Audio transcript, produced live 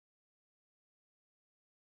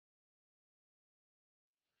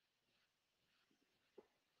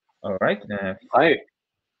All right. Hi.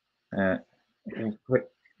 Uh, wait.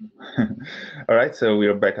 All right. So we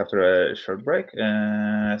are back after a short break.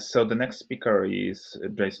 So the next speaker is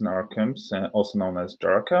Jason R. Coombs, also known as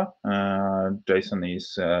Jaraka. Jason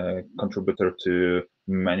is a contributor to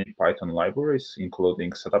many Python libraries,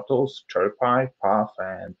 including setup tools, CherryPy, Path,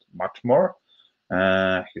 and much more.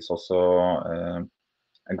 He's also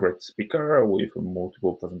a great speaker with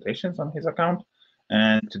multiple presentations on his account.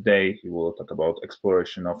 And today he will talk about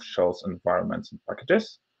exploration of shells, environments, and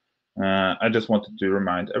packages. I just wanted to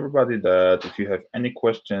remind everybody that if you have any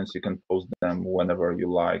questions, you can post them whenever you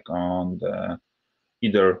like on the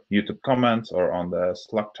either YouTube comments or on the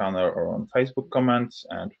Slack channel or on Facebook comments,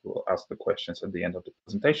 and we'll ask the questions at the end of the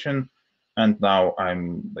presentation. And now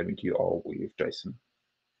I'm leaving you all with Jason.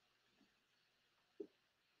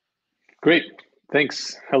 Great.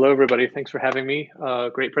 Thanks. Hello, everybody. Thanks for having me.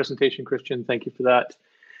 Great presentation, Christian. Thank you for that.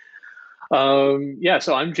 Yeah,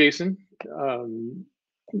 so I'm Jason,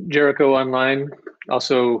 Jericho online,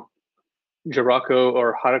 also Jericho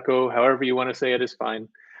or Harako, however you want to say it is fine.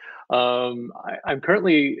 I'm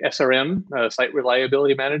currently SRM, Site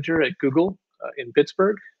Reliability Manager at Google in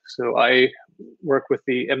Pittsburgh. So I work with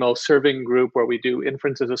the ML serving group where we do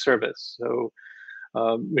inference as a service. So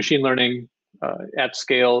machine learning at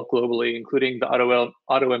scale globally, including the auto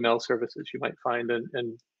ML services you might find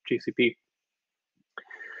in GCP.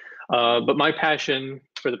 But my passion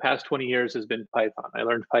for the past 20 years has been Python. I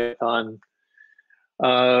learned Python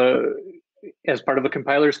as part of a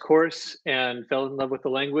compiler's course and fell in love with the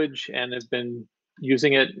language and have been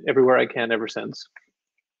using it everywhere I can ever since.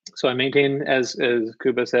 So I maintain, as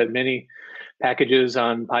Kuba said, many packages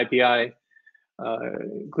on PyPI,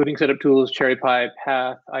 including setup tools, CherryPy,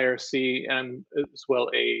 Path, IRC, and as well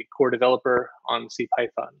a core developer on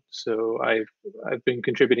CPython. So I've been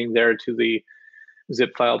contributing there to the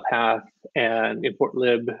zip file path and import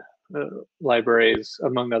lib libraries,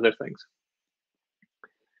 among other things.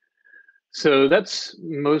 So that's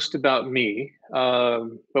most about me. But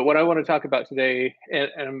what I want to talk about today,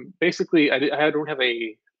 and basically I don't have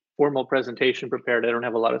a formal presentation prepared. I don't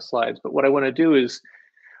have a lot of slides, but what I want to do is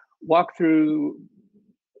walk through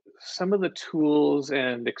some of the tools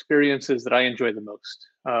and experiences that I enjoy the most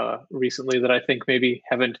recently that I think maybe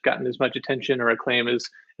haven't gotten as much attention or acclaim as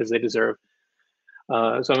they deserve. So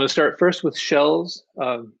I'm going to start first with shells,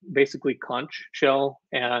 basically conch shell,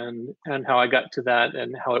 and how I got to that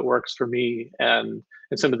and how it works for me, and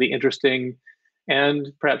some of the interesting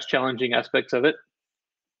and perhaps challenging aspects of it.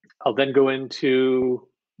 I'll then go into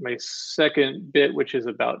my second bit, which is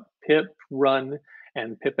about pip-run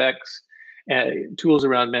and pipx, tools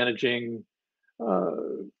around managing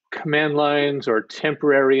command lines or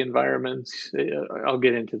temporary environments. I'll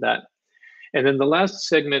get into that. And then the last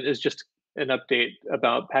segment is just an update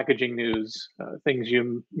about packaging news, things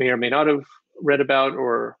you may or may not have read about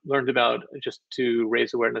or learned about, just to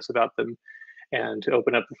raise awareness about them and to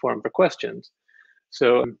open up the forum for questions.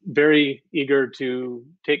 So I'm very eager to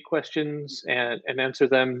take questions and answer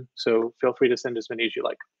them. So feel free to send as many as you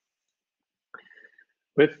like.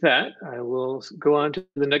 With that, I will go on to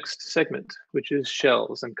the next segment, which is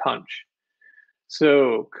shells and conch.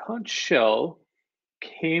 So conch shell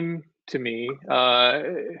came to me,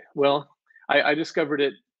 well, I discovered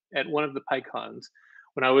it at one of the PyCons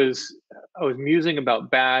when I was musing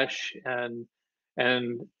about Bash and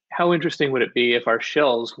how interesting would it be if our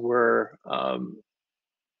shells were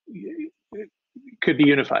could be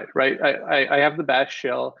unified, right? I have the Bash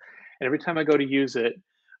shell, and every time I go to use it,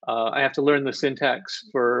 I have to learn the syntax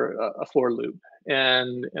for a for loop,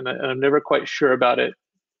 and I'm never quite sure about it.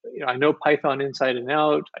 You know, I know Python inside and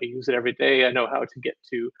out. I use it every day. I know how to get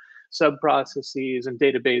to sub-processes and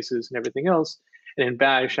databases and everything else. And in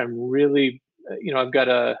Bash, I'm really, you know, I've got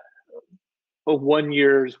a 1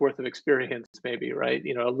 year's worth of experience, maybe, right?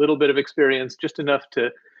 You know, a little bit of experience, just enough to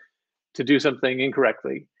do something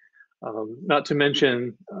incorrectly. Not to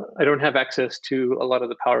mention, I don't have access to a lot of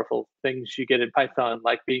the powerful things you get in Python,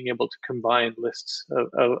 like being able to combine lists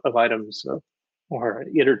of items or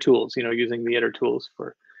iter tools, you know, using the iter tools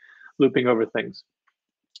for looping over things.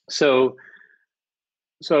 So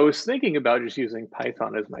I was thinking about just using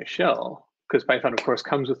Python as my shell, because Python, of course,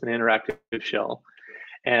 comes with an interactive shell.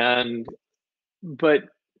 But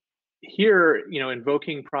here, you know,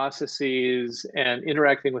 invoking processes and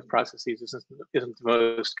interacting with processes isn't the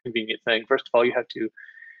most convenient thing. First of all, you have to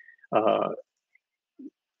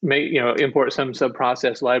import some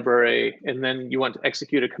sub-process library, and then you want to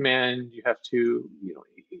execute a command. You have to, you know,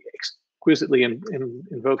 exquisitely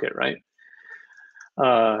invoke it, right?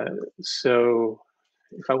 So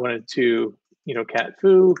if I wanted to, you know, cat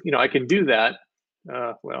foo, you know, I can do that.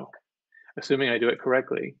 Well, assuming I do it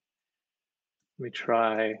correctly. me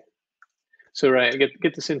try. So right,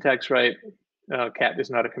 get the syntax right. Cat is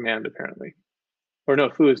not a command apparently, or no,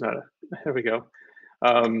 foo is not a. There we go.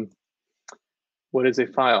 What is a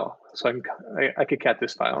file? So I could cat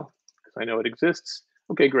this file because I know it exists.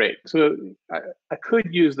 Okay, great. So I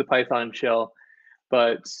could use the Python shell,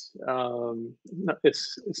 but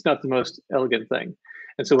it's not the most elegant thing.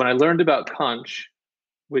 And so when I learned about conch,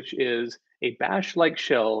 which is a bash-like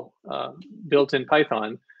shell built in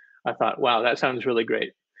Python, I thought, wow, that sounds really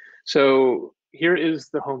great. So here is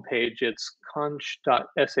the homepage. It's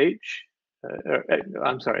conch.sh.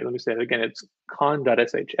 I'm sorry, let me say it again. It's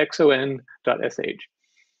con.sh, xon.sh.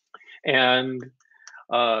 And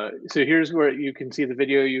so here's where you can see the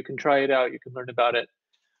video. You can try it out. You can learn about it.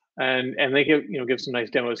 And they give some nice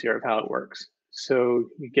demos here of how it works. So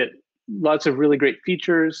you get lots of really great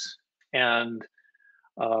features, and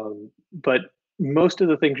but most of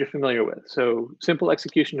the things you're familiar with. So simple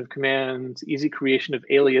execution of commands, easy creation of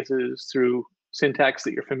aliases through syntax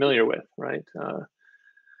that you're familiar with, right?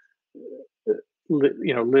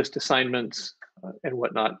 List assignments and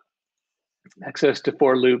whatnot. Access to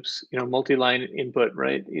for loops, multi-line input,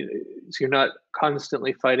 right? So you're not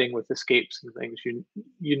constantly fighting with escapes and things.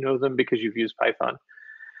 You know them because you've used Python.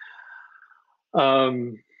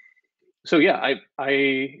 So yeah,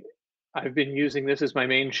 I've been using this as my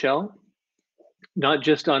main shell, not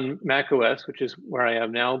just on Mac OS, which is where I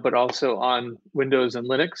am now, but also on Windows and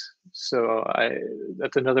Linux. So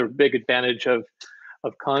that's another big advantage of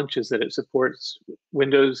Conch, is that it supports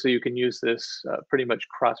Windows, so you can use this pretty much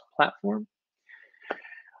cross-platform.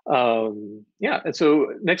 Yeah, and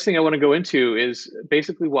so next thing I want to go into is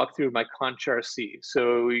basically walk through my conch RC.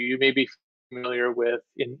 So you may be familiar with,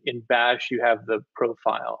 in Bash, you have the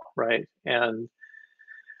profile, right? And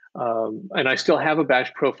I still have a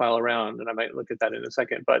Bash profile around, and I might look at that in a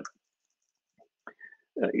second, but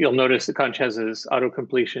you'll notice the conch has this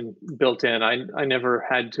auto-completion built in. I never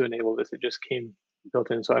had to enable this, it just came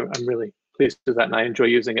built in, so I'm really pleased with that, and I enjoy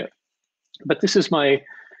using it. But this is my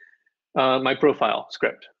my profile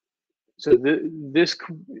script. So this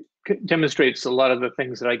demonstrates a lot of the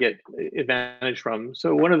things that I get advantage from.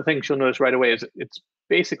 So one of the things you'll notice right away is it's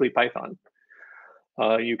basically Python.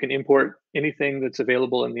 You can import anything that's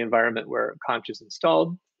available in the environment where conch is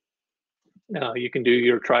installed. You can do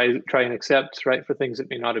your try and accept, right, for things that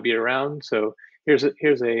may not be around. So here's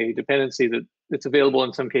a dependency that's available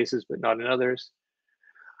in some cases but not in others.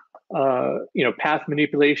 Path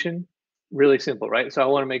manipulation, really simple, right? So I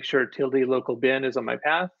want to make sure tilde local bin is on my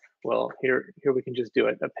path. Well, here we can just do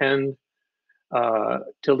it. Append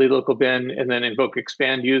tilde local bin and then invoke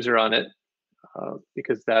expand user on it,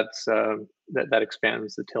 because that's that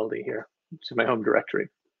expands the tilde here to my home directory.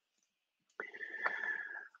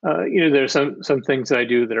 There's some things that I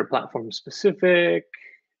do that are platform specific.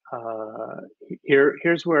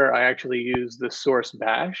 Here's where I actually use the source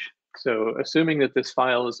bash. So assuming that this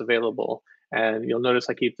file is available, and you'll notice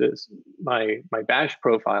I keep my bash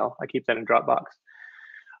profile, I keep that in Dropbox.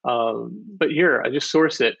 But here I just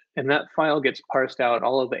source it, and that file gets parsed out,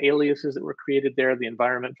 all of the aliases that were created there, the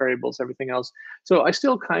environment variables, everything else. So I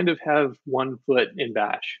still kind of have one foot in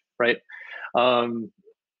bash, right? But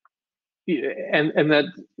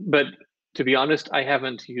to be honest, I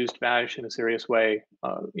haven't used bash in a serious way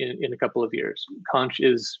in a couple of years. Conch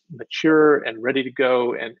is mature and ready to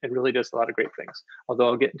go, and really does a lot of great things. Although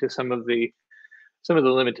I'll get into some of the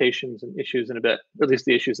limitations and issues in a bit, or at least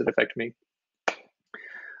the issues that affect me.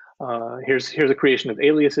 Here's a creation of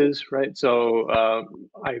aliases, right? So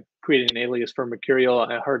I created an alias for Mercurial.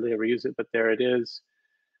 I hardly ever use it, but there it is.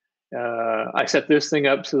 I set this thing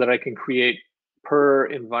up so that I can create per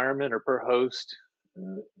environment or per host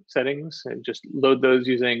settings, and just load those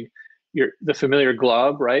using the familiar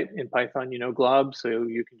glob, right? In Python, glob, so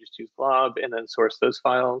you can just use glob and then source those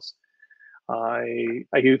files. I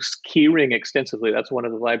use keyring extensively. That's one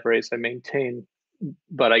of the libraries I maintain,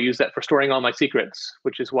 but I use that for storing all my secrets,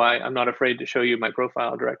 which is why I'm not afraid to show you my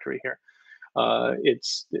profile directory here.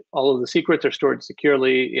 It's all of the secrets are stored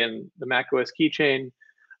securely in the macOS keychain,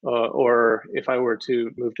 or if I were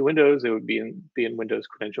to move to Windows, it would be in Windows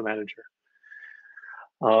Credential Manager.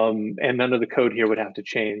 And none of the code here would have to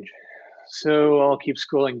change. So I'll keep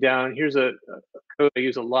scrolling down. Here's a code I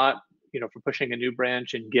use a lot, for pushing a new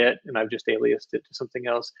branch in Git, and I've just aliased it to something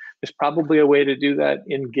else. There's probably a way to do that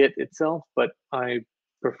in Git itself, but I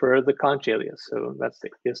prefer the conch alias, so that's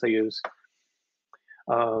the alias I use.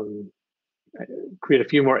 I create a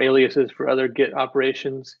few more aliases for other Git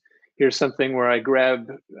operations. Here's something where I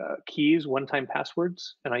grab keys, one-time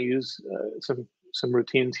passwords, and I use some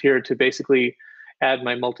routines here to basically add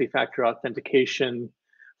my multi-factor authentication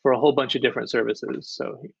for a whole bunch of different services.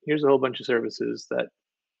 So here's a whole bunch of services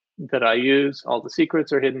that I use. All the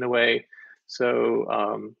secrets are hidden away,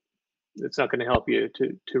 so it's not going to help you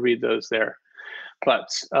to read those there.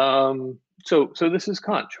 But so this is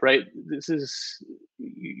conch, right? This is,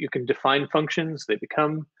 you can define functions. They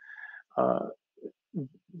become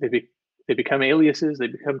they become aliases. They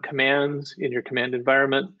become commands in your command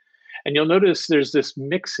environment. And you'll notice there's this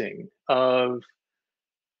mixing of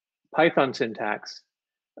Python syntax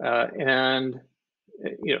and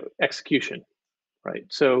execution, right?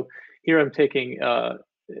 So here I'm taking a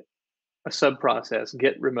subprocess,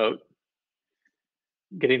 get remote,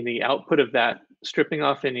 getting the output of that, stripping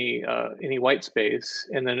off any white space,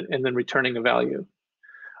 and then returning a value.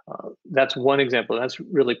 That's one example. That's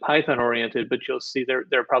really Python oriented, but you'll see there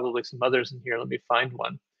are probably some others in here. Let me find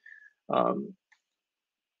one.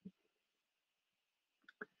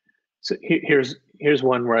 So here's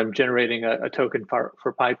one where I'm generating a token for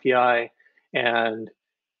PyPI, and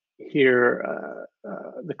here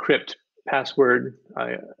the crypt password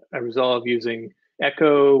I resolve using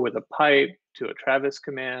echo with a pipe to a Travis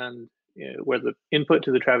command, where the input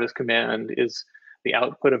to the Travis command is the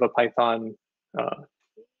output of a Python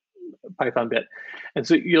bit. And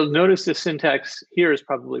so you'll notice the syntax here is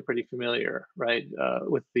probably pretty familiar, right?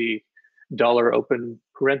 With the $open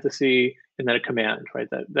parenthesis and then a command, right?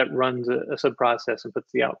 That runs a subprocess and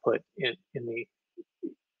puts the output in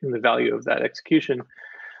the value of that execution.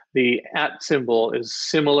 The @ symbol is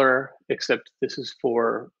similar, except this is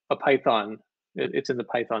for a Python. It's in the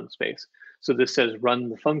Python space. So this says run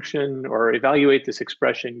the function or evaluate this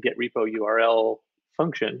expression, get repo URL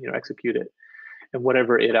function, execute it. And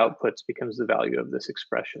whatever it outputs becomes the value of this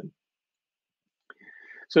expression.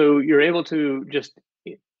 So you're able to just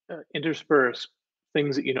intersperse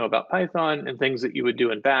things that you know about Python and things that you would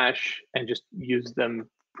do in Bash and just use them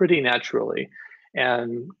pretty naturally.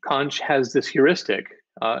 And conch has this heuristic,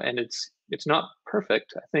 and it's not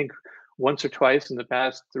perfect. I think once or twice in the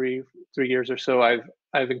past three years or so,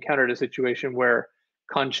 I've encountered a situation where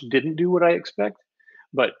conch didn't do what I expect,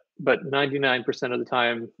 but 99% of the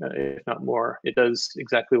time, if not more, it does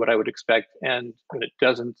exactly what I would expect. And when it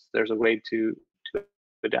doesn't, there's a way to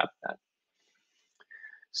adapt that.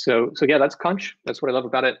 So yeah, that's conch. That's what I love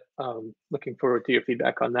about it. Looking forward to your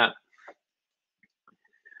feedback on that.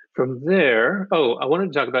 From there, I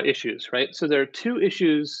wanted to talk about issues, right? So there are two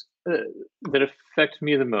issues that affect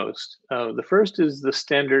me the most. The first is the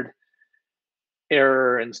standard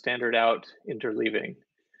error and standard out interleaving.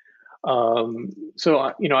 So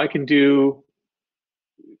I can do,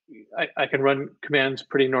 I can run commands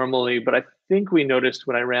pretty normally, but I think we noticed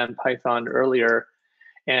when I ran Python earlier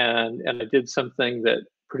and I did something that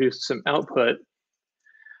produced some output,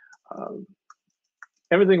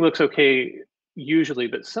 everything looks okay usually,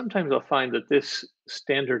 but sometimes I'll find that this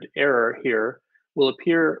standard error here will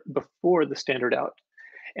appear before the standard out.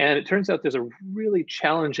 And it turns out there's a really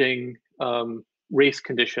challenging race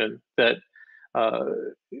condition that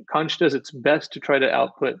conch does its best to try to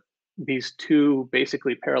output these two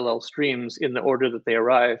basically parallel streams in the order that they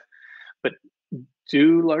arrive, but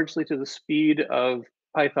due largely to the speed of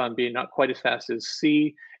Python being not quite as fast as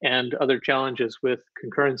C and other challenges with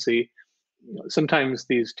concurrency, sometimes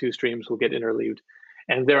these two streams will get interleaved.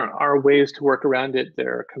 And there are ways to work around it.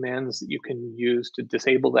 There are commands that you can use to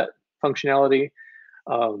disable that functionality.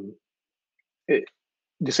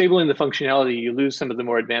 Disabling the functionality, you lose some of the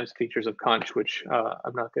more advanced features of conch, which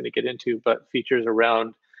I'm not going to get into, but features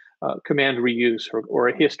around command reuse or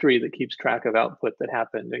a history that keeps track of output that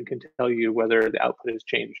happened and can tell you whether the output has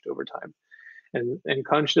changed over time. And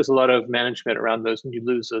conch does a lot of management around those, and you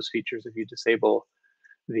lose those features if you disable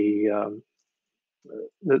the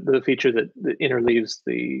feature that interleaves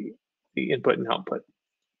the input and output.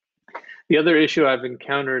 The other issue I've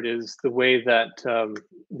encountered is the way that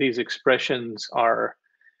these expressions are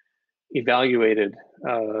evaluated.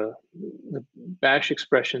 The bash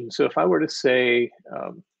expression. So if I were to say,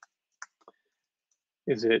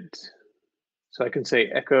 so I can say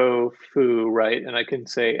echo foo, right? And I can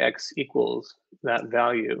say x equals that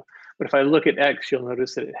value. But if I look at x, you'll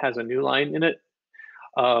notice that it has a new line in it.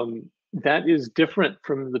 That is different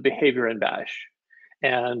from the behavior in bash.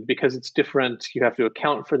 And because it's different, you have to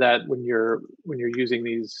account for that when you're using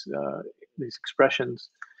these expressions.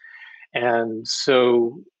 And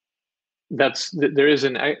so there is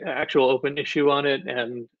an actual open issue on it,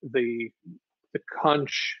 and the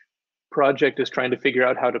conch project is trying to figure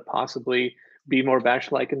out how to possibly be more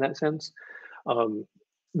bash-like in that sense.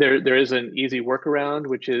 There is an easy workaround,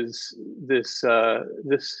 which is this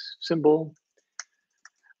symbol.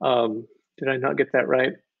 Did I not get that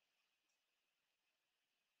right?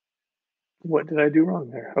 What did I do wrong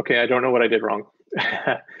there? Okay, I don't know what I did wrong.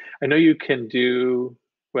 I know you can do,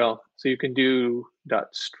 well, so you can do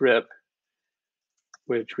 .strip,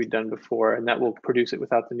 which we've done before, and that will produce it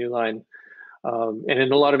without the new line. And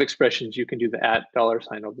in a lot of expressions, you can do the @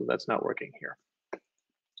 $sign, although that's not working here.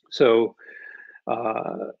 So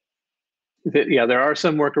yeah, there are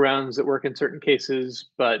some workarounds that work in certain cases,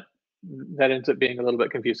 but that ends up being a little bit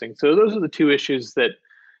confusing. So those are the two issues that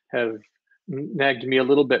have nagged me a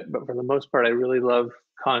little bit, but for the most part, I really love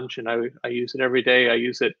conch, and I use it every day. I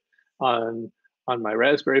use it on my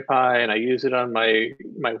Raspberry Pi, and I use it on my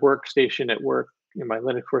workstation at work, in my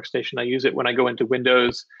Linux workstation. I use it when I go into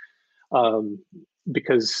Windows,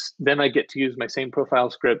 because then I get to use my same profile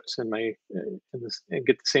scripts and and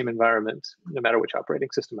get the same environment, no matter which operating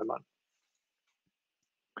system I'm on.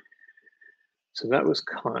 So that was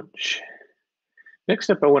conch. Next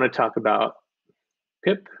up, I want to talk about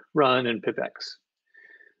pip-run and pipx.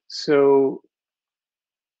 So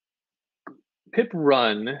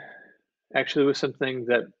pip-run actually was something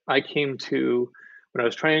that I came to when I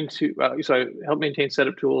was trying to, so I help maintain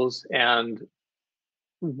setup tools, and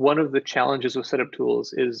one of the challenges with setup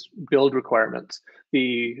tools is build requirements.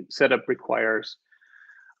 The setup requires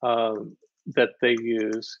that they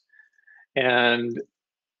use. And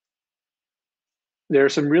there are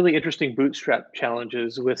some really interesting bootstrap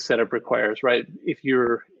challenges with setup requires, right? If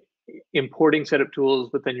you're importing setup tools,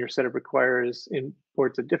 but then your setup requires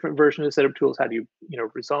imports a different version of setup tools, how do you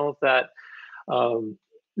resolve that?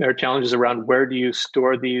 There are challenges around where do you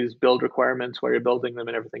store these build requirements while you're building them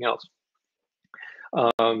and everything else.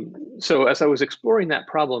 So as I was exploring that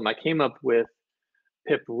problem, I came up with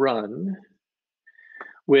pip-run,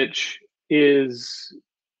 which is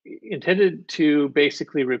intended to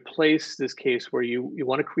basically replace this case where you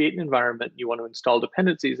want to create an environment, you want to install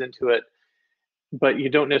dependencies into it, but you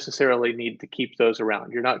don't necessarily need to keep those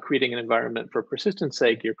around. You're not creating an environment for persistence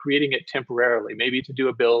sake, you're creating it temporarily, maybe to do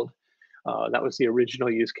a build. That was the original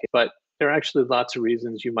use case, but there are actually lots of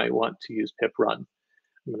reasons you might want to use pip-run.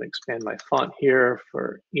 I'm going to expand my font here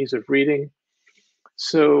for ease of reading.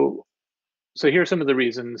 So here are some of the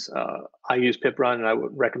reasons I use pip-run, and I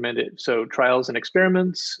would recommend it. So trials and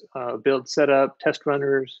experiments, build setup, test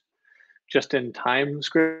runners, just-in-time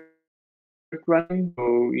script running.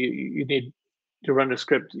 So you need to run a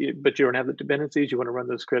script, but you don't have the dependencies. You want to run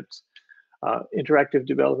those scripts. Interactive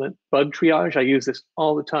development, bug triage. I use this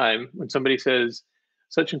all the time. When somebody says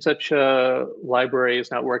such and such a library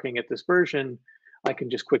is not working at this version, I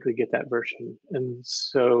can just quickly get that version. And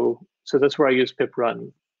so that's where I use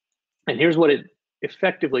pip-run. And here's what it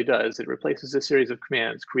effectively does. It replaces a series of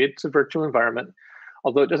commands, creates a virtual environment.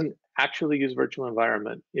 Although it doesn't actually use virtual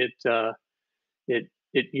environment, it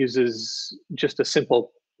uses just a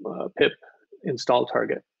simple pip install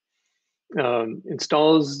target.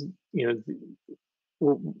 Installs the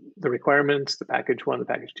requirements, the package 1, the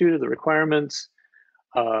package 2 to the requirements,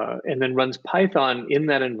 and then runs Python in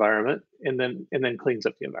that environment, and then cleans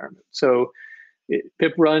up the environment. So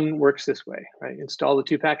pip-run works this way, right? Install the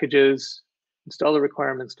 2 packages, install the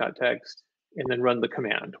requirements.txt, and then run the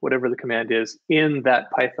command, whatever the command is, in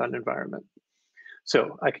that Python environment.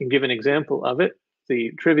 So I can give an example of it.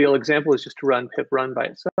 The trivial example is just to run pip-run by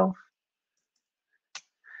itself.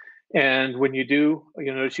 And when you do,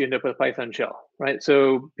 you'll notice you end up with a Python shell, right?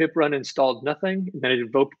 So pip-run installed nothing, and then it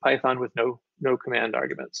invoked Python with no command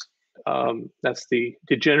arguments. That's the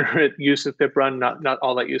degenerate use of pip-run, not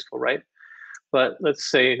all that useful, right? But let's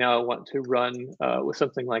say now I want to run with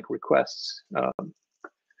something like requests.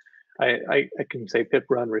 I can say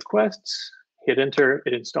pip-run requests, hit enter,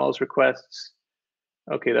 it installs requests.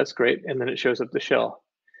 Okay, that's great, and then it shows up the shell.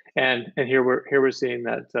 And here we're seeing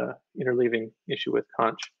that interleaving issue with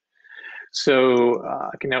conch. So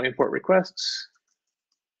I can now import requests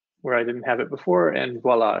where I didn't have it before, and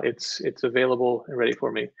voila, it's available and ready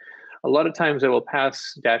for me. A lot of times I will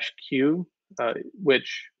pass -q,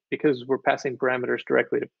 which, because we're passing parameters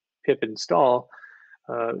directly to pip install,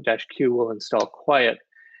 -q will install quiet.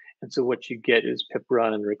 And so what you get is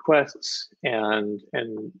pip-run and requests and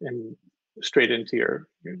straight into your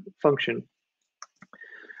function.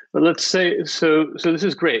 But let's say, so this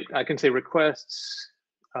is great. I can say requests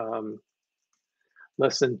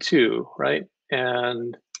less than 2, right?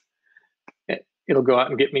 And it'll go out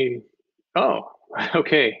and get me, oh,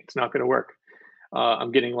 okay, it's not going to work.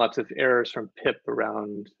 I'm getting lots of errors from pip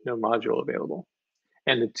around no module available.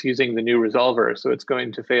 And it's using the new resolver, so it's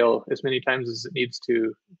going to fail as many times as it needs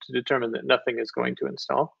to determine that nothing is going to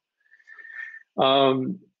install.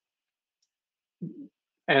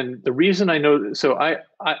 And the reason I know, so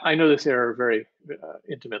I know this error very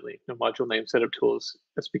intimately, no module name setup tools.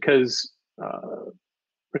 That's because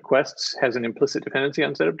requests has an implicit dependency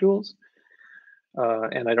on setup tools.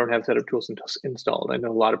 And I don't have setup tools installed. I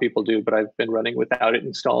know a lot of people do, but I've been running without it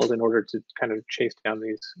installed in order to kind of chase down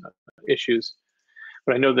these issues.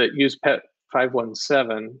 But I know that use pep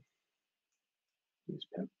 517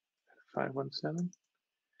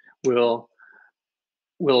 will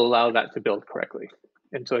allow that to build correctly.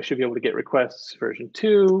 And so I should be able to get requests version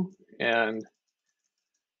 2, and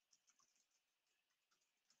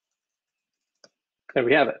there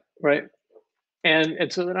we have it, right?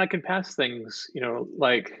 And so then I can pass things, you know,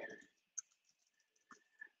 like,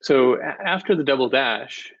 so after the double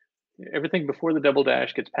dash, everything before the double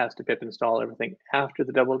dash gets passed to pip install, everything after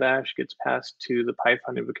the double dash gets passed to the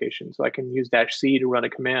Python invocation. So I can use -c to run a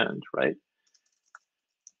command, right?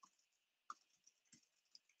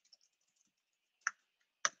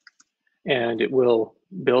 And it will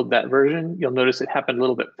build that version. You'll notice it happened a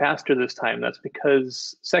little bit faster this time. That's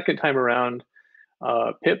because second time around,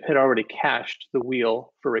 pip had already cached the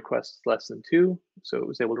wheel for requests less than 2. So it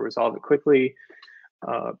was able to resolve it quickly,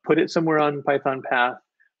 put it somewhere on Python path,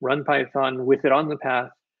 run Python with it on the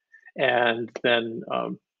path, and then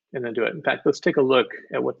do it. In fact, let's take a look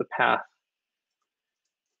at what the path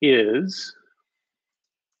is.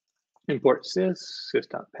 Import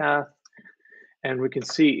sys.path. And we can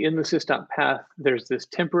see in the sys.path, there's this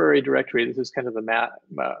temporary directory. This is kind of the Mac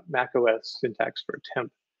OS syntax for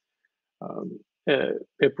temp.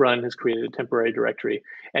 pip-run has created a temporary directory.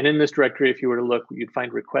 And in this directory, if you were to look, you'd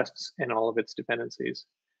find requests and all of its dependencies.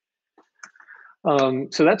 So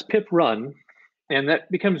that's pip-run. And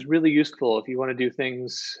that becomes really useful if you want to do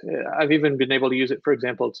things. I've even been able to use it, for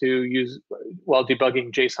example, to use while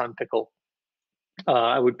debugging JSON pickle.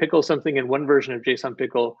 I would pickle something in one version of JSON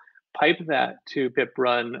pickle, pipe that to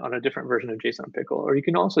pip-run on a different version of JSON pickle, or you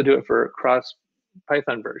can also do it for cross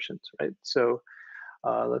Python versions, right? So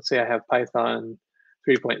let's say I have Python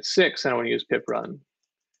 3.6 and I want to use pip-run,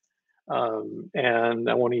 and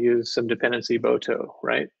I want to use some dependency Boto,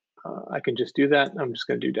 right? I can just do that. I'm just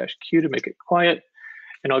going to do -q to make it quiet,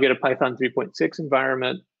 and I'll get a Python 3.6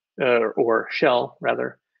 environment or shell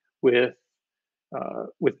rather with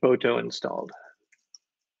Boto installed.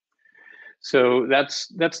 So that's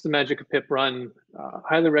the magic of pip-run.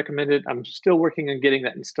 Highly recommend it. I'm still working on getting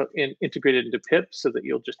that integrated into pip so that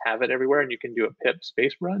you'll just have it everywhere and you can do a pip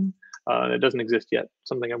space run. It doesn't exist yet.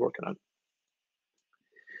 Something I'm working on.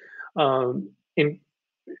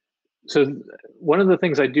 So one of the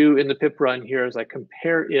things I do in the pip-run here is I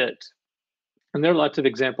compare it, and there are lots of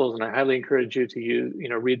examples, and I highly encourage you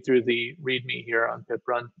to read through the README here on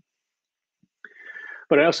pip-run.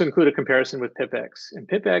 But I also include a comparison with pipx, and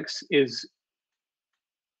pipx is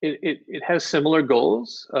it has similar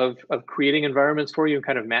goals of creating environments for you and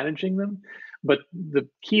kind of managing them, but the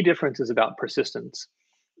key difference is about persistence.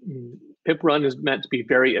 Pip-run is meant to be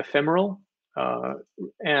very ephemeral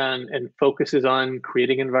and focuses on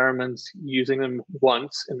creating environments, using them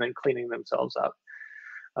once, and then cleaning themselves up.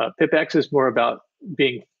 Pipx is more about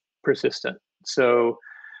being persistent. So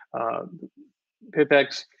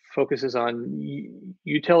pipx focuses on,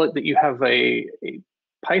 you tell it that you have a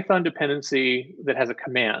Python dependency that has a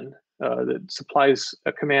command that supplies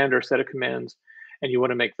a command or set of commands, and you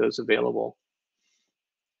want to make those available.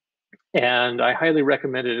 And I highly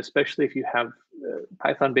recommend it, especially if you have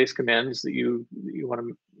Python-based commands that you want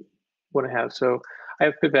to have. So I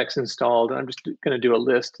have pipx installed, and I'm just going to do a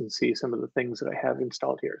list and see some of the things that I have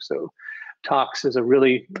installed here. So tox is a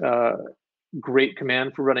really great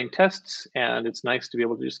command for running tests, and it's nice to be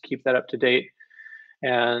able to just keep that up to date.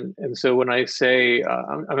 And so when I say,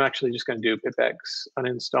 I'm actually just going to do pipx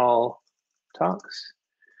uninstall tox,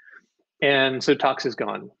 and so tox is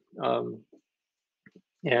gone.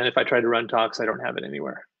 And if I try to run tox, I don't have it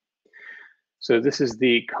anywhere. So this is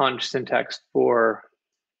the conch syntax for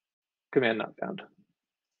command not found.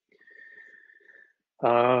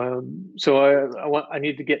 So I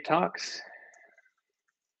need to get tox.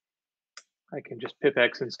 I can just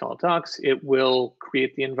pipx install tox. It will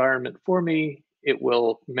create the environment for me. It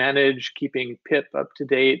will manage keeping pip up to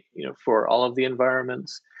date, for all of the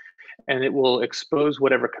environments, and it will expose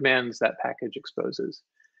whatever commands that package exposes.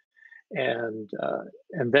 And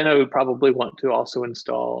then I would probably want to also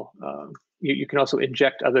install. You can also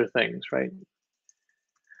inject other things, right?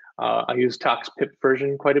 I use tox pip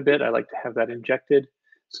version quite a bit. I like to have that injected,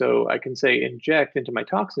 so I can say inject into my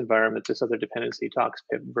tox environment this other dependency tox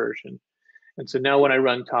pip version. And so now when I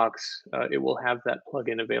run tox, it will have that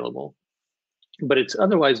plugin available, but it's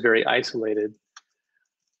otherwise very isolated.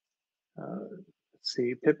 Let's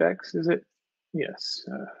see, pipx, is it? Yes.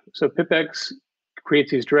 So pipx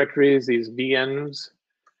creates these directories, these VMs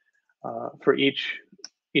for each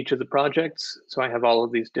each of the projects. So I have all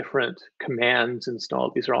of these different commands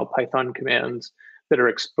installed. These are all Python commands that are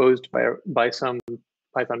exposed by some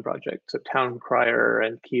Python project. So town crier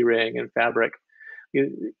and keyring and fabric.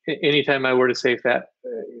 Anytime I were to say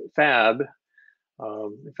fab,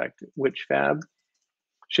 in fact, which fab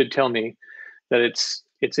should tell me that it's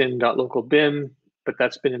in .local bin, but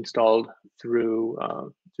that's been installed through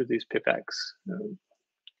these pipx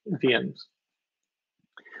VMs.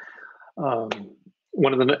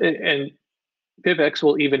 One of them, and pipx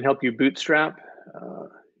will even help you bootstrap.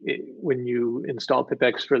 When you install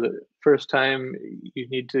pipx for the first time, you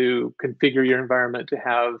need to configure your environment to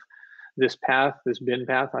have this path, this bin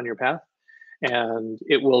path on your path, and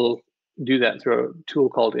it will do that through a tool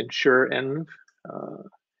called ensure-env.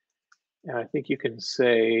 And I think you can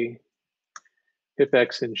say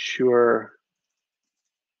pipx ensure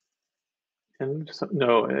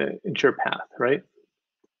ensure path, right?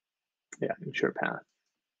 Yeah, ensure path.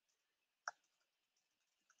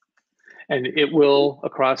 And it will,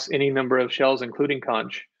 across any number of shells, including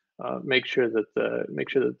conch, make sure that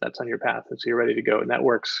that's on your path, and so you're ready to go. And that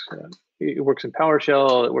works. It works in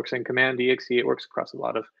PowerShell. It works in Command exe. It works across a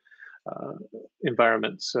lot of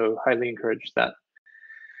environments. So highly encourage that.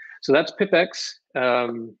 So that's pipx.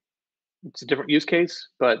 It's a different use case,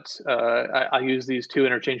 but I use these two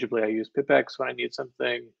interchangeably. I use pipx when I need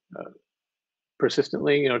something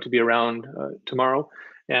persistently, to be around tomorrow,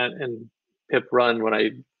 and pip-run when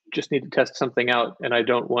I just need to test something out and I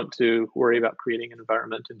don't want to worry about creating an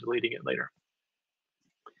environment and deleting it later.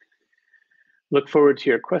 Look forward to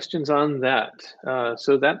your questions on that.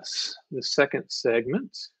 So that's the second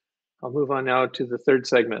segment. I'll move on now to the third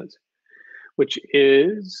segment, which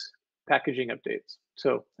is packaging updates.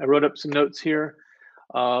 So I wrote up some notes here.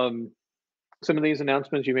 Some of these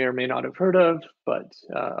announcements you may or may not have heard of, but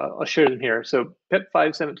I'll share them here. So PIP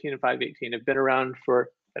 517 and 518 have been around for,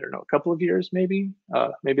 I don't know, a couple of years, maybe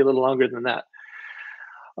a little longer than that.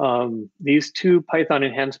 These two Python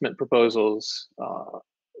enhancement proposals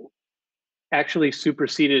actually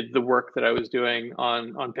superseded the work that I was doing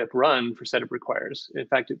on pip-run for setup requires. In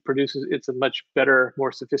fact, it's a much better,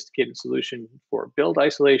 more sophisticated solution for build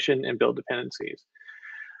isolation and build dependencies.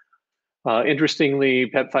 Interestingly,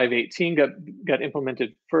 PIP 518 got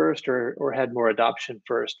implemented first or had more adoption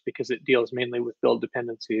first because it deals mainly with build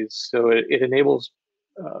dependencies. So it enables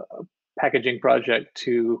a packaging project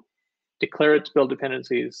to declare its build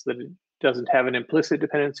dependencies, that it doesn't have an implicit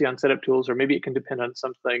dependency on setup tools, or maybe it can depend on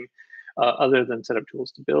something other than setup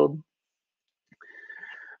tools to build.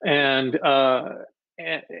 And so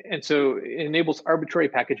it enables arbitrary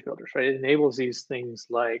package builders, right? It enables these things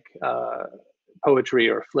like Poetry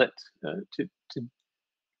or Flit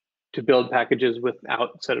to build packages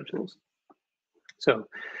without setup tools. So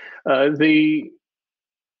the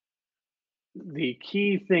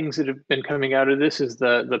key things that have been coming out of this is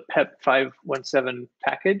the PEP 517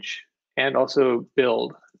 package and also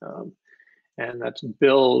build. And that's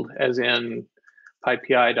build as in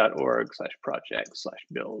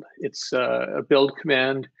pypi.org/project/build. It's a build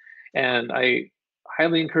command, and I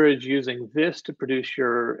highly encourage using this to produce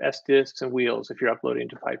your sdisks and wheels if you're uploading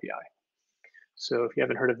to PyPI. So if you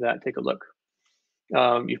haven't heard of that, take a look.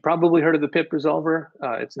 You've probably heard of the pip resolver.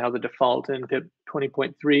 It's now the default in pip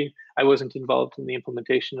 20.3. I wasn't involved in the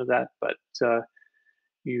implementation of that, but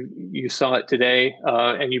you saw it today,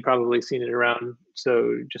 and you've probably seen it around.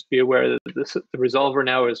 So just be aware that the resolver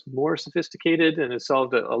now is more sophisticated and has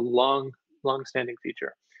solved a long-standing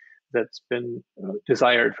feature that's been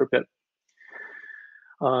desired for pip.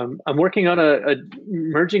 I'm working on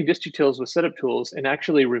merging distutils with setup tools and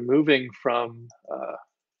actually removing from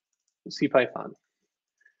CPython.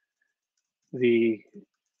 The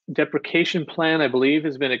deprecation plan, I believe,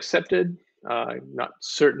 has been accepted. I'm not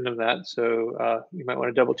certain of that, so you might want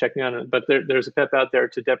to double check me on it. But there's a PEP out there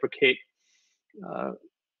to deprecate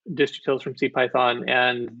distutils from CPython,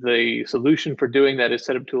 and the solution for doing that is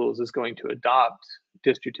setup tools is going to adopt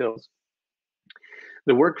distutils.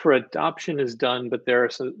 The work for adoption is done, but there are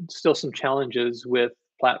still some challenges with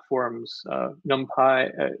platforms,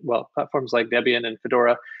 platforms like Debian and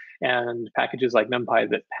Fedora, and packages like NumPy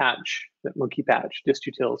that monkey patch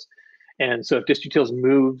distutils. And so if distutils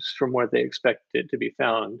moves from where they expect it to be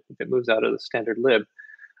found, if it moves out of the standard lib,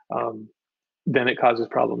 then it causes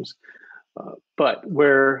problems. But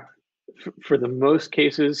for the most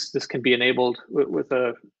cases, this can be enabled with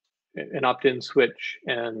an opt-in switch,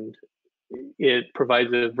 and it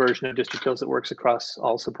provides a version of distutils that works across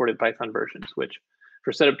all supported Python versions, which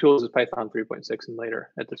for setup tools is Python 3.6 and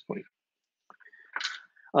later at this point.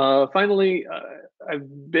 Finally,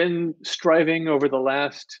 I've been striving over the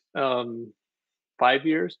last 5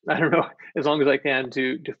 years, I don't know, as long as I can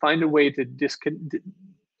to find a way to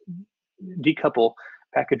decouple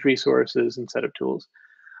package resources and set of tools.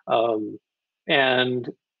 And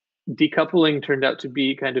decoupling turned out to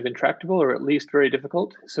be kind of intractable, or at least very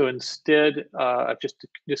difficult. So instead, I've just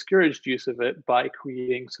discouraged use of it by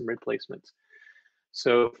creating some replacements.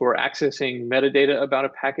 So for accessing metadata about a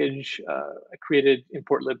package, I created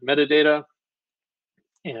import-lib metadata,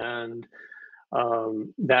 and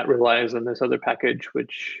that relies on this other package,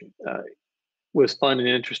 which was fun and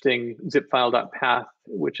interesting, zipfile.path,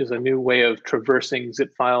 which is a new way of traversing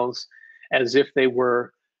zip files as if they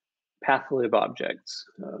were pathlib objects.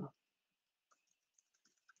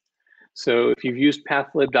 So if you've used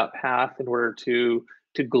pathlib.path in order to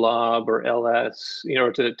glob or ls,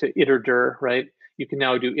 or to iterdir, right? You can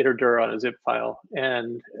now do iterdir on a zip file.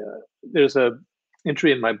 And there's a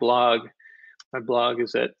entry in my blog. My blog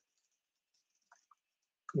is at,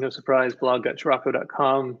 no surprise,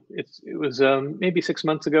 blog.scirocco.com. It was maybe 6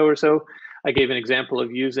 months ago or so. I gave an example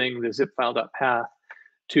of using the zipfile.path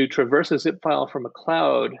to traverse a zip file from a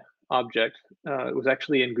cloud object. It was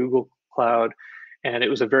actually in Google Cloud, and it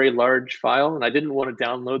was a very large file, and I didn't want to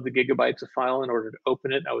download the gigabytes of file in order to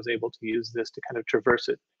open it. I was able to use this to kind of traverse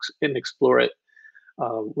it and explore it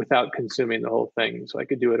without consuming the whole thing. So I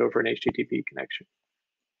could do it over an HTTP connection.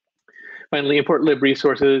 Finally, import lib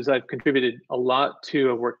resources. I've contributed a lot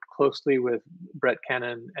to. I've worked closely with Brett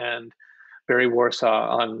Cannon and Barry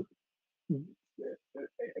Warsaw on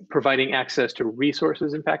providing access to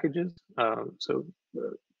resources and packages.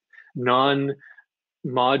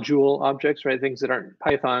 Non-module objects, right? Things that aren't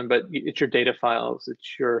Python, but it's your data files,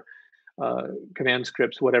 it's your command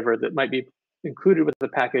scripts, whatever that might be included with the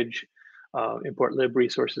package. Import lib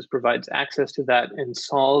resources provides access to that and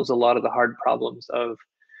solves a lot of the hard problems of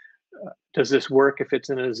does this work if it's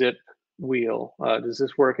in a zip wheel? Does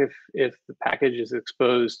this work if the package is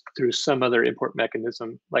exposed through some other import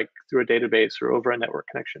mechanism, like through a database or over a network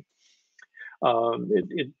connection?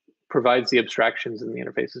 It provides the abstractions and the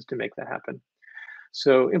interfaces to make that happen.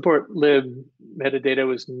 So import lib metadata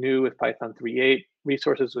was new with Python 3.8.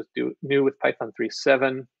 Resources was new with Python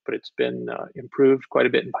 3.7, but it's been improved quite a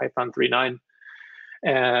bit in Python 3.9.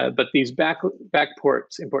 But these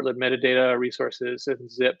backports, import lib metadata, resources, and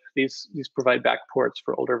zip, these provide backports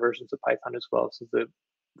for older versions of Python as well. So the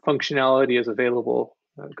functionality is available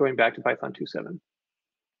going back to Python 2.7.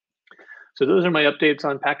 So those are my updates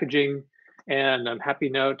on packaging, and I'm happy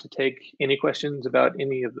now to take any questions about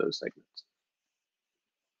any of those segments.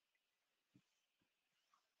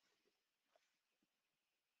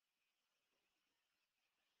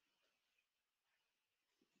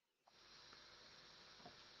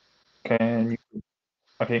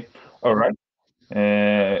 Okay, all right.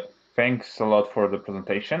 Thanks a lot for the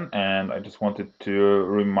presentation, and I just wanted to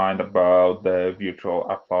remind about the virtual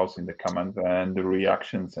applause in the comments and the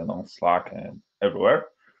reactions and on Slack and everywhere.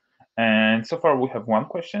 And so far we have one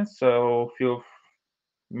question, so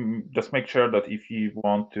just make sure that if you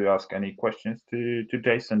want to ask any questions to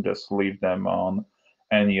Jason, just leave them on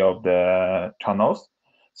any of the channels.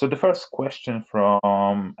 So the first question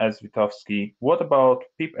from S. Witowski, what about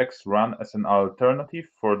pipx run as an alternative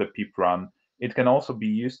for the pip-run? It can also be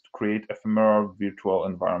used to create ephemeral virtual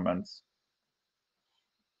environments.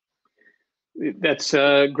 That's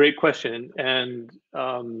a great question. And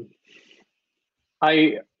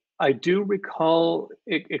I do recall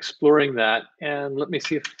exploring that, and let me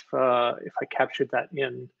see if I captured that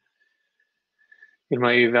in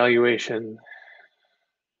my evaluation.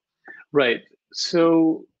 Right.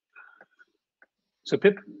 So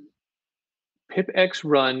pipx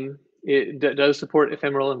run, it does support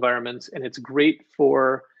ephemeral environments, and it's great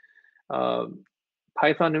for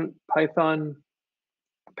Python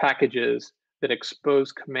packages that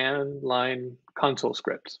expose command line console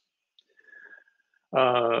scripts.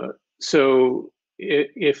 So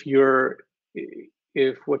if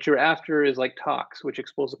what you're after is like tox, which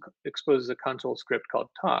exposes a console script called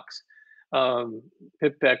tox,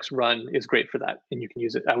 pipx run is great for that, and you can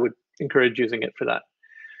use it. I would encourage using it for that.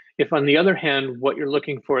 If on the other hand, what you're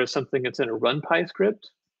looking for is something that's in a runpy script,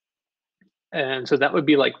 and so that would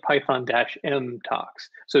be like python-m tox.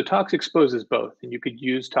 So tox exposes both, and you could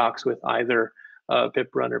use tox with either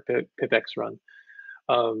pip-run or pipx run.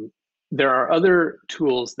 There are other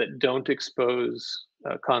tools that don't expose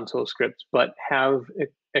console scripts, but have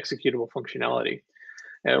executable functionality.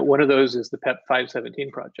 One of those is the PEP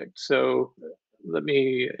 517 project. So let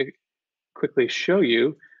me quickly show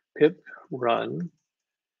you pip run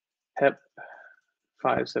PEP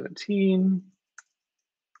 517.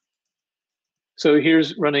 So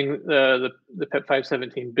here's running the PEP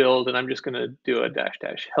 517 build, and I'm just going to do a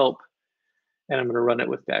 --help. and I'm going to run it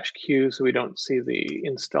with -q so we don't see the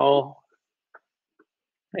install.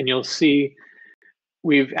 And you'll see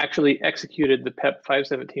we've actually executed the PEP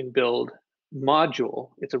 517 build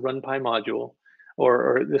module. It's a runpy module,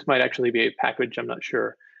 or this might actually be a package, I'm not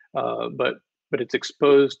sure, but it's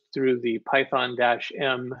exposed through the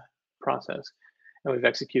python-m process, and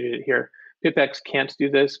we've executed it here. pipx can't do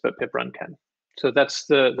this, but pip-run can. So that's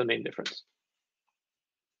the main difference.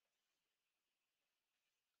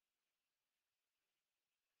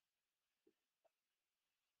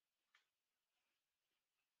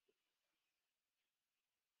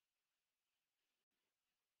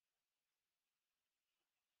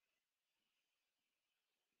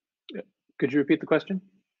 Could you repeat the question?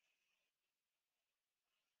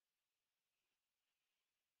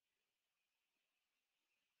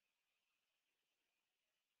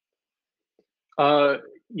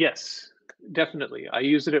 Yes, definitely. I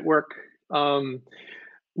use it at work. I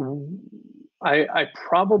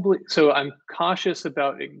probably, so I'm cautious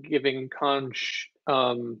about giving consh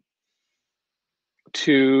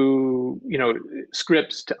to,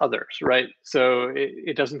 scripts to others, right? So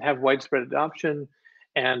it doesn't have widespread adoption,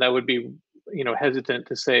 and I would be, hesitant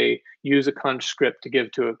to say, use a consh script to give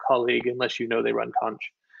to a colleague unless you know they run consh.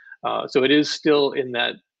 So it is still in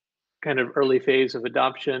that kind of early phase of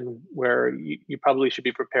adoption where you probably should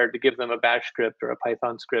be prepared to give them a bash script or a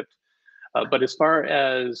Python script. But as far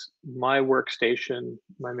as my workstation,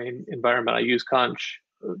 my main environment, I use consh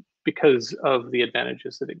because of the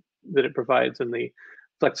advantages that it provides and the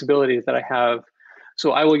flexibility that I have.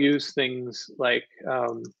 So I will use things like,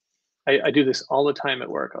 I do this all the time at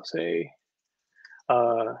work. I'll say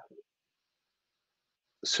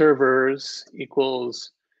servers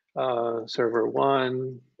equals server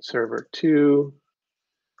 1, server 2,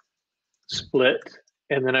 split.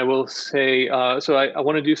 And then I will say, so I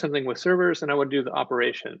want to do something with servers and I want to do the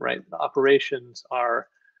operation, right? The operations are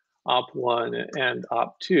op1 and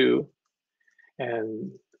op2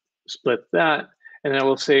 and split that. And then I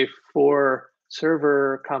will say for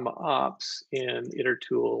server comma ops in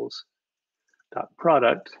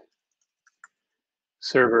itertools.product,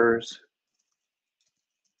 servers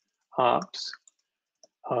ops,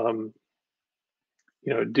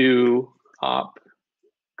 do op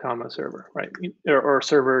comma server, right? Or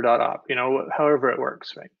server.op, however it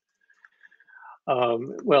works, right?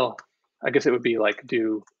 Well, I guess it would be like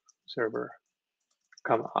do server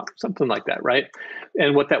comma op, something like that, right?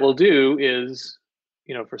 And what that will do is,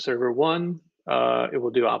 for server 1, it will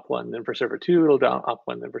do op1, then for server 2, it'll do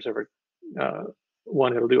op1, then for server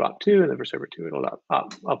 1, it'll do op2, and then for server 2, it'll do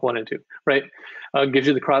op1 and 2, right? Gives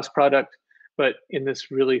you the cross product, but in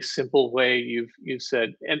this really simple way, you've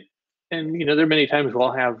said, and there are many times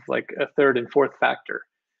we'll have like a third and fourth factor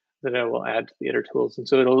that I will add to the itertools, and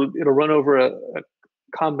so it'll run over a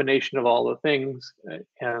combination of all the things,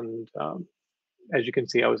 and as you can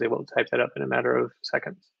see, I was able to type that up in a matter of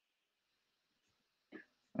seconds.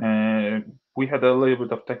 We had a little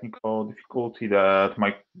bit of technical difficulty that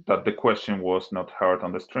the question was not heard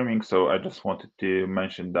on the streaming, so I just wanted to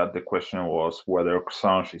mention that the question was whether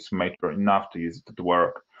xonsh is mature enough to use it at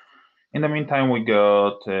work. In the meantime, we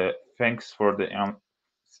got thanks for the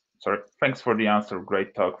answer.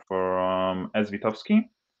 Great talk from Svitowski,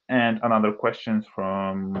 and another question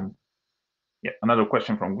from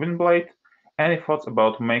Gwynblade. Any thoughts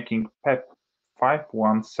about making PEP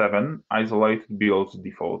 517 isolated below the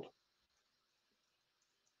default?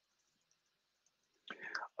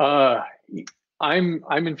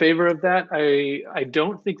 I'm in favor of that. I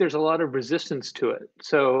don't think there's a lot of resistance to it.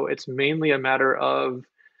 So it's mainly a matter of,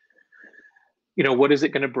 what is it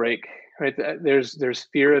going to break, right? There's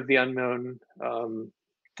fear of the unknown,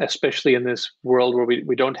 especially in this world where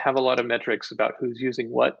we don't have a lot of metrics about who's using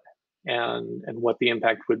what and what the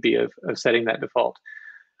impact would be of setting that default.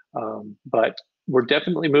 But we're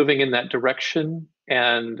definitely moving in that direction.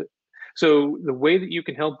 And so the way that you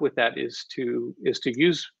can help with that is to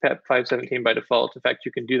use PEP 517 by default. In fact,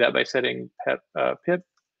 you can do that by setting pip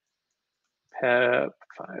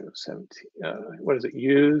 517, what is it,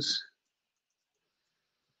 use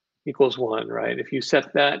equals 1, right? If you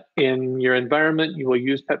set that in your environment, you will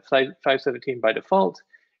use PEP 517 by default.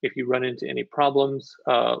 If you run into any problems,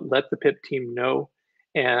 let the pip team know.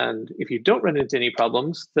 And if you don't run into any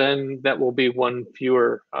problems, then that will be one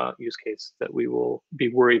fewer use case that we will be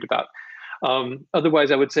worried about.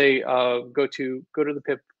 Otherwise, I would say go to the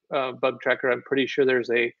pip bug tracker. I'm pretty sure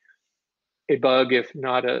there's a bug, if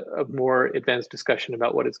not a more advanced discussion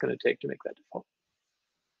about what it's going to take to make that default.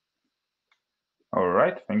 All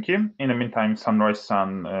right, thank you. In the meantime, Sunrise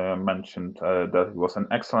Sun mentioned that it was an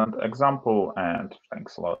excellent example, and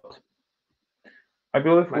thanks a lot. I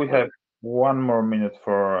believe we have one more minute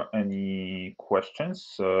for any questions.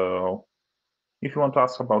 So if you want to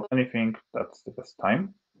ask about anything, that's the best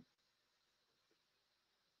time.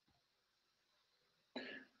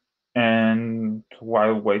 And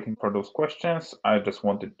while waiting for those questions, I just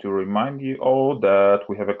wanted to remind you all that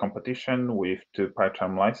we have a competition with 2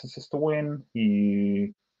 PyCharm licenses to win.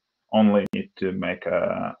 You only need to make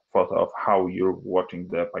a photo of how you're watching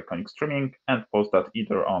the Pykonik streaming and post that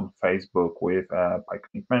either on Facebook with a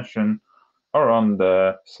Pykonik mention or on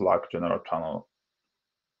the Slack general channel.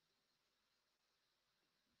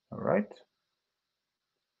 All right.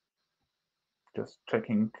 Just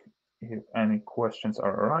checking if any questions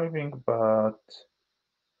are arriving, but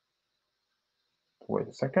wait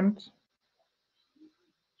a second.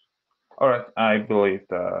 All right, I believe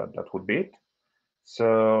that would be it.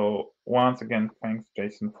 So once again, thanks,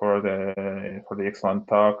 Jason, for the excellent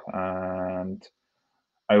talk. And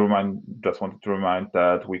I just wanted to remind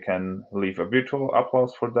that we can leave a virtual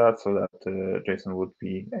applause for that, so that Jason would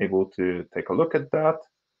be able to take a look at that.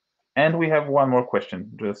 And we have one more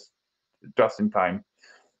question, just in time.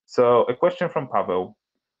 So a question from Pavel.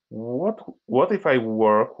 What if I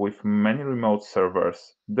work with many remote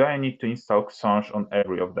servers? Do I need to install xonsh on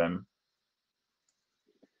every of them?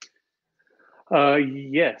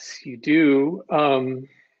 Yes, you do.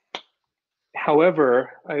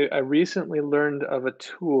 However, I recently learned of a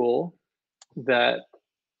tool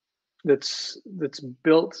that's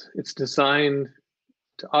built, it's designed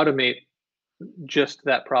to automate just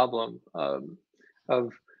that problem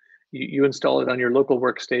of you install it on your local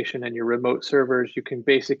workstation and your remote servers. You can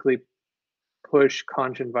basically push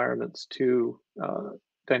conch environments to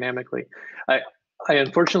dynamically. I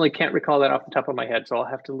unfortunately can't recall that off the top of my head, so I'll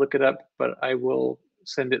have to look it up, but I will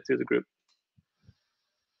send it through the group.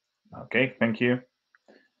 Okay, thank you.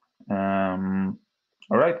 All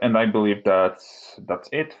right, and I believe that's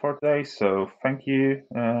it for today. So thank you,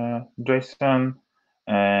 Jason,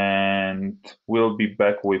 and we'll be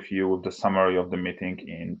back with you with the summary of the meeting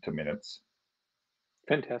in 2 minutes.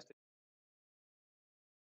 Fantastic.